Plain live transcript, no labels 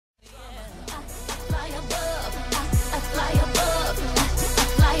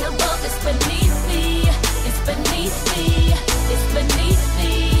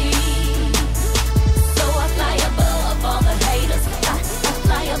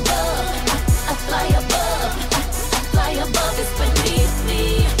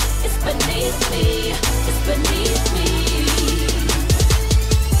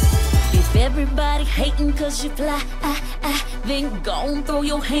hating cause you fly, then go and throw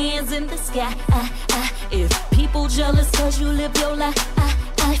your hands in the sky. If people jealous cause you live your life,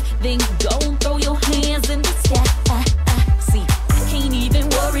 then go and throw your hands in the sky. See, I can't even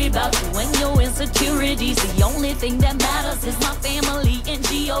worry about you and your insecurities. The only thing that matters is my family and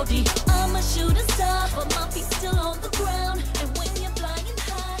G.O.D. I'm a shooting star, but my feet still on the ground. And when you're flying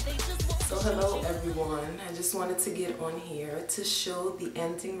high, they just won't. So hello everyone, I just wanted to get on here to show the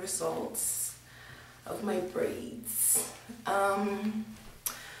ending results of my braids.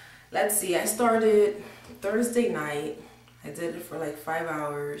 Let's see, I started Thursday night. I did it for like 5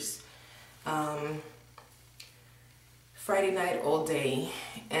 hours. Friday night all day,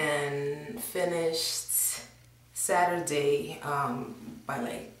 and finished Saturday by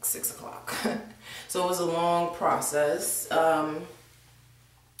like 6 o'clock. So it was a long process. The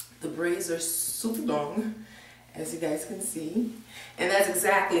braids are super long, as you guys can see, and that's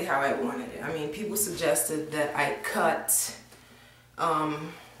exactly how I wanted it. I mean, people suggested that I cut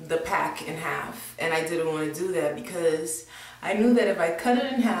the pack in half, and I didn't want to do that because I knew that if I cut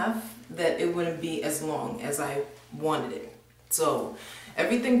it in half, that it wouldn't be as long as I wanted it. So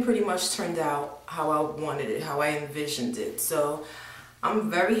everything pretty much turned out how I wanted it, how I envisioned it. So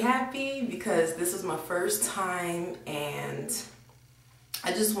I'm very happy because this is my first time, and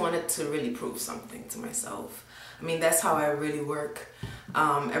I just wanted to really prove something to myself. I mean, that's how I really work.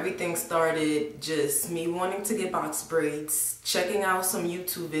 Everything started just me wanting to get box braids, checking out some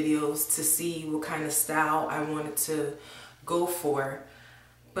YouTube videos to see what kind of style I wanted to go for.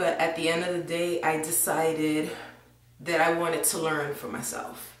 But at the end of the day, I decided that I wanted to learn for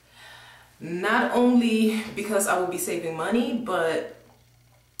myself. Not only because I would be saving money, but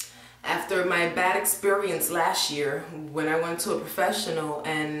after my bad experience last year when I went to a professional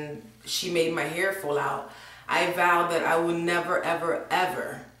and she made my hair fall out, I vowed that I would never, ever,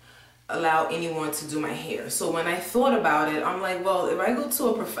 ever allow anyone to do my hair. So when I thought about it, I'm like, well, if I go to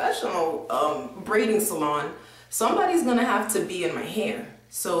a professional braiding salon, somebody's gonna have to be in my hair.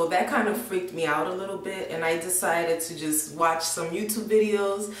 So that kind of freaked me out a little bit, and I decided to just watch some YouTube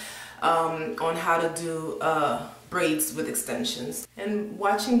videos on how to do braids with extensions. And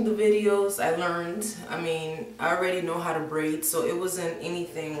watching the videos, I learned, I mean, I already know how to braid, so it wasn't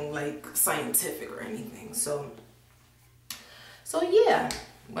anything like scientific or anything. So yeah,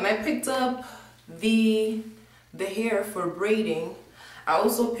 when I picked up the hair for braiding, I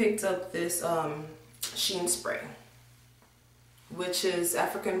also picked up this sheen spray, which is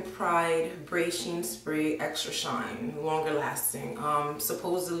African Pride Braid Sheen Spray Extra Shine, longer lasting.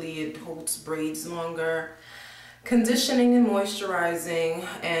 Supposedly it holds braids longer, conditioning and moisturizing,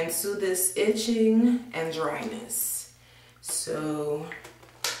 and soothes itching and dryness. So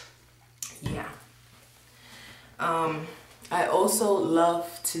yeah. I also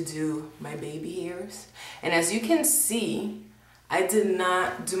love to do my baby hairs, and as you can see, I did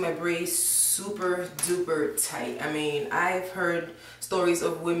not do my braids super duper tight. I mean, I've heard stories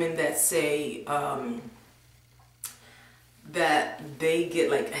of women that say that they get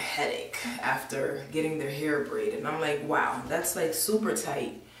like a headache after getting their hair braided. And I'm like, wow, that's like super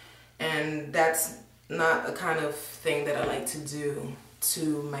tight. And that's not a kind of thing that I like to do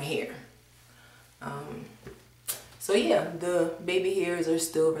to my hair. So yeah, the baby hairs are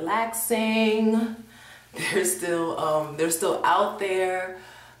still relaxing. They're still out there.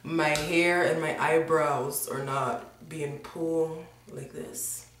 My hair and my eyebrows are not being pulled like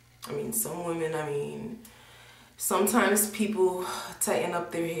this. I mean, some women, I mean, sometimes people tighten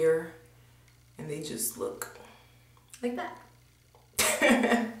up their hair and they just look like that.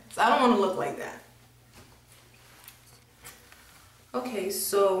 So I don't want to look like that. Okay,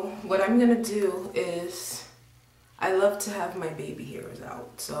 so what I'm gonna do is, I love to have my baby hairs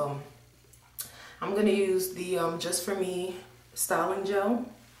out. So I'm gonna use the Just For Me styling gel.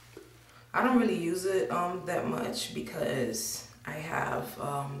 I don't really use it that much because I have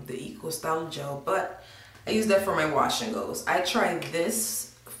the Eco Style Gel, but I use that for my wash and goes. I tried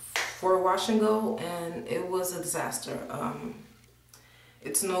this for a wash and go, and it was a disaster.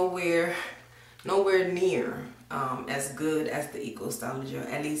 It's nowhere near as good as the Eco Style Gel,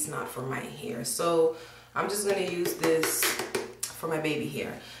 at least not for my hair. So I'm just gonna use this for my baby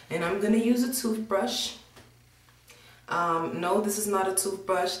hair, and I'm gonna use a toothbrush. No, this is not a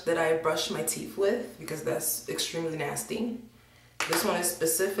toothbrush that I brush my teeth with because that's extremely nasty. This one is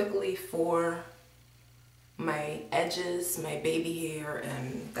specifically for my edges, my baby hair,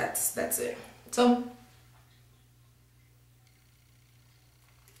 and that's it. So,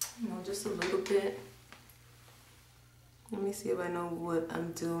 you know, just a little bit. Let me see if I know what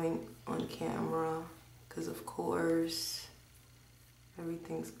I'm doing on camera, because of course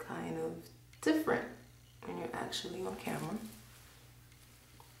everything's kind of different when you're actually on camera.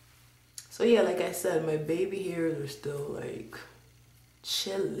 So yeah, like I said, my baby hairs are still like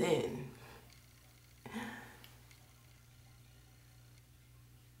chilling.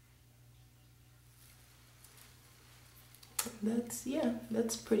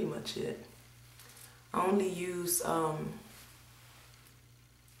 That's pretty much it. I only use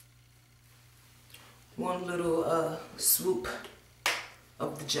one little swoop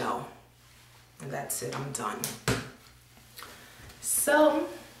of the gel, and that's it. I'm done. So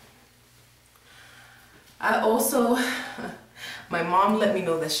I also my mom let me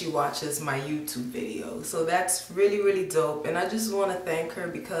know that she watches my YouTube video, so that's really dope, and I just want to thank her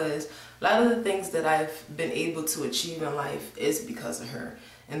because a lot of the things that I've been able to achieve in life is because of her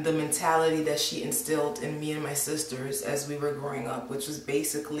and the mentality that she instilled in me and my sisters as we were growing up, which was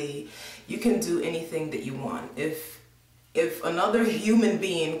basically, you can do anything that you want. If another human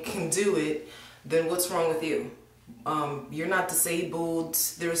being can do it, then what's wrong with you? You're not disabled,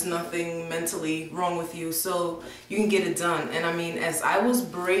 there's nothing mentally wrong with you, so you can get it done. And I mean, as I was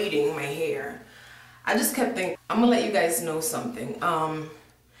braiding my hair, I just kept thinking, I'm gonna let you guys know something.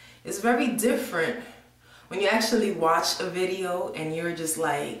 It's very different when you actually watch a video and you're just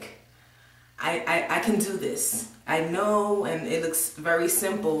like, I can do this. I know, and it looks very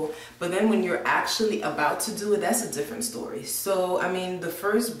simple, but then when you're actually about to do it, that's a different story. So, I mean, the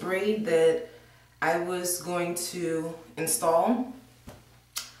first braid that I was going to install,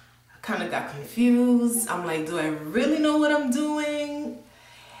 I kind of got confused. I'm like, do I really know what I'm doing?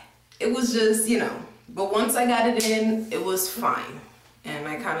 It was just, you know, but once I got it in, it was fine. And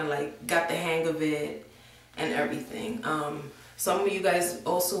I kind of like got the hang of it and everything. Some of you guys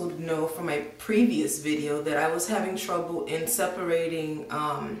also know from my previous video that I was having trouble in separating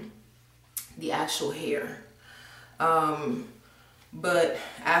the actual hair. But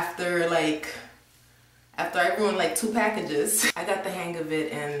after I ruined like 2 packages, I got the hang of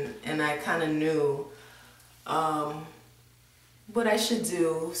it, and I kind of knew what I should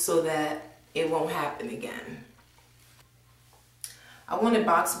do so that it won't happen again. I wanted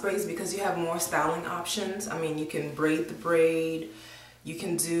box braids because you have more styling options. I mean, you can braid the braid, you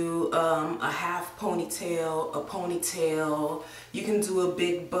can do a half ponytail, a ponytail, you can do a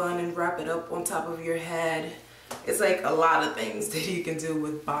big bun and wrap it up on top of your head. It's like a lot of things that you can do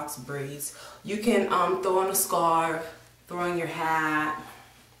with box braids. You can throw on a scarf, throw on your hat,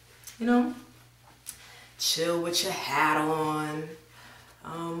 you know, chill with your hat on.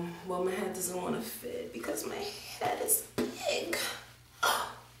 Well, my hat doesn't want to fit because my head is big.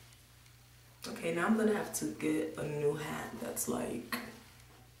 Okay, now I'm gonna have to get a new hat that's like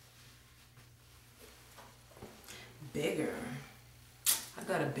bigger. I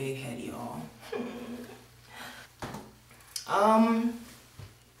got a big head, y'all.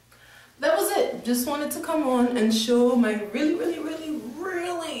 That was it. Just wanted to come on and show my really,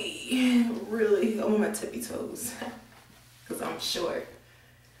 I want my tippy toes because I'm short.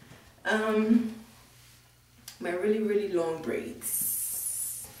 My really long braids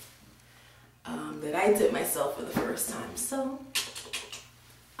that I did myself for the first time. So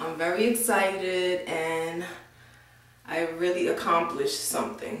I'm very excited, and I really accomplished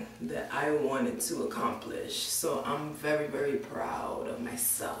something that I wanted to accomplish. So I'm very proud of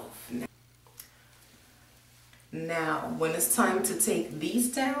myself. Now, when it's time to take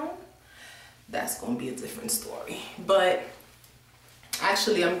these down, that's gonna be a different story. But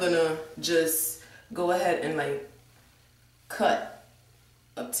actually, I'm gonna just go ahead and like cut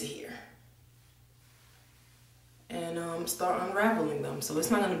up to here and start unraveling them. So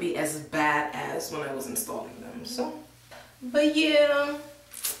it's not gonna be as bad as when I was installing them. So, but yeah,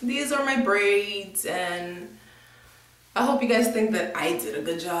 these are my braids, and I hope you guys think that I did a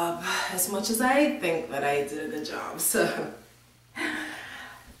good job as much as I think that I did a good job. So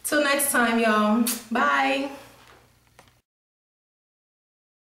till next time, y'all. Bye.